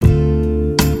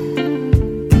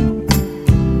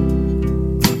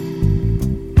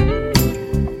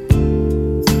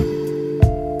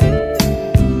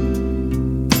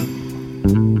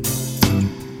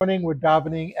morning. We're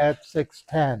davening at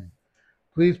 6:10.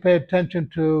 Please pay attention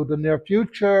to the near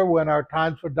future when our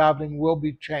times for davening will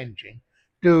be changing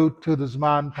due to the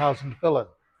Zman Tausen Tefillin.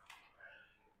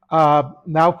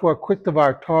 Now for a quick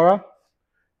Devar Torah.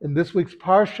 In this week's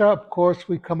Parsha, of course,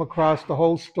 we come across the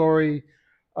whole story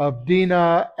of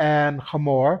Dinah and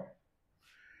Hamor.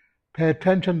 Pay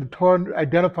attention, the Torah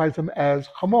identifies them as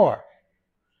Hamor,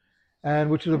 and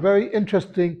which is a very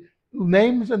interesting,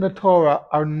 names in the Torah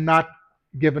are not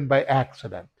given by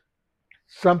accident.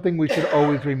 Something we should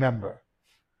always remember.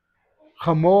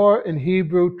 Hamor in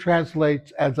Hebrew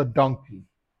translates as a donkey.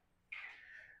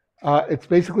 It's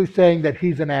basically saying that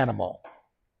he's an animal.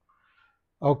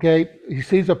 Okay, he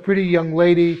sees a pretty young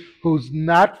lady who's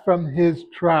not from his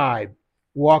tribe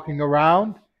walking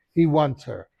around, he wants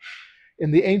her.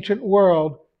 In the ancient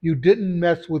world, you didn't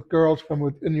mess with girls from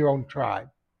within your own tribe.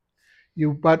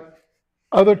 But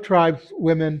other tribes'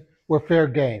 women were fair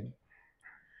game.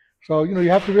 So, you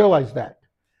have to realize that.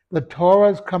 The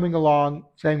Torah is coming along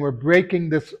saying we're breaking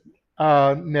this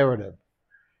narrative,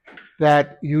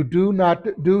 that you do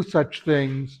not do such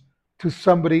things to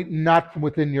somebody not from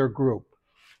within your group.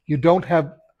 You don't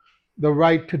have the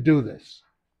right to do this.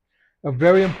 A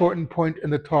very important point in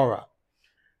the Torah.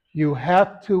 You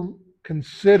have to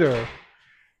consider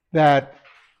that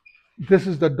this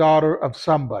is the daughter of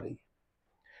somebody.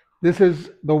 This is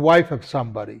the wife of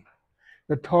somebody.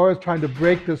 The Torah is trying to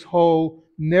break this whole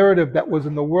narrative that was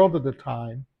in the world at the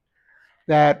time,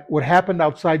 that what happened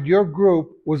outside your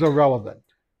group was irrelevant,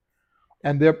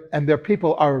 and their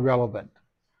people are irrelevant.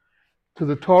 To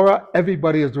the Torah,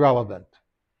 everybody is relevant,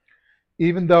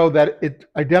 even though that it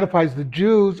identifies the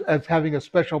Jews as having a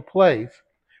special place,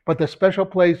 but the special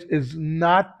place is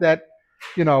not that,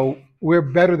 we're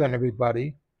better than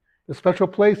everybody. The special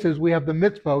place is we have the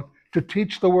mitzvot to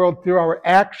teach the world through our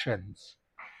actions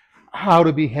how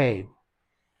to behave.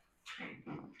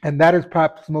 And that is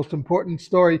perhaps the most important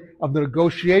story of the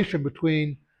negotiation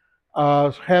between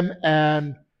Shem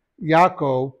and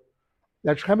Yaakov.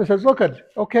 That Shem says, look,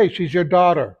 okay, she's your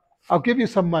daughter. I'll give you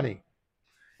some money.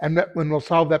 And we'll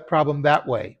solve that problem that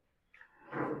way.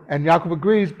 And Yaakov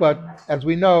agrees, but as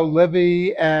we know,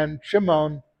 Levi and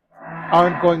Shimon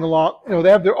aren't going along.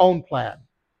 They have their own plan.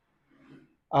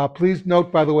 Please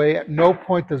note, by the way, at no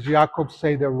point does Yaakov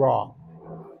say they're wrong.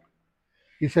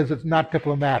 He says it's not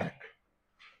diplomatic.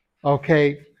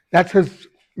 Okay, that's his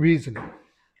reasoning.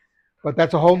 But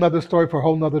that's a whole nother story for a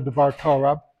whole nother Devar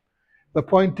Torah. The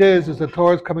point is the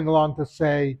Torah is coming along to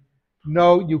say,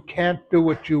 no, you can't do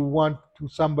what you want to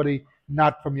somebody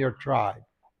not from your tribe.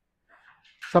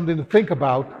 Something to think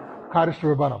about. Kaddish to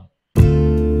Rabbanim.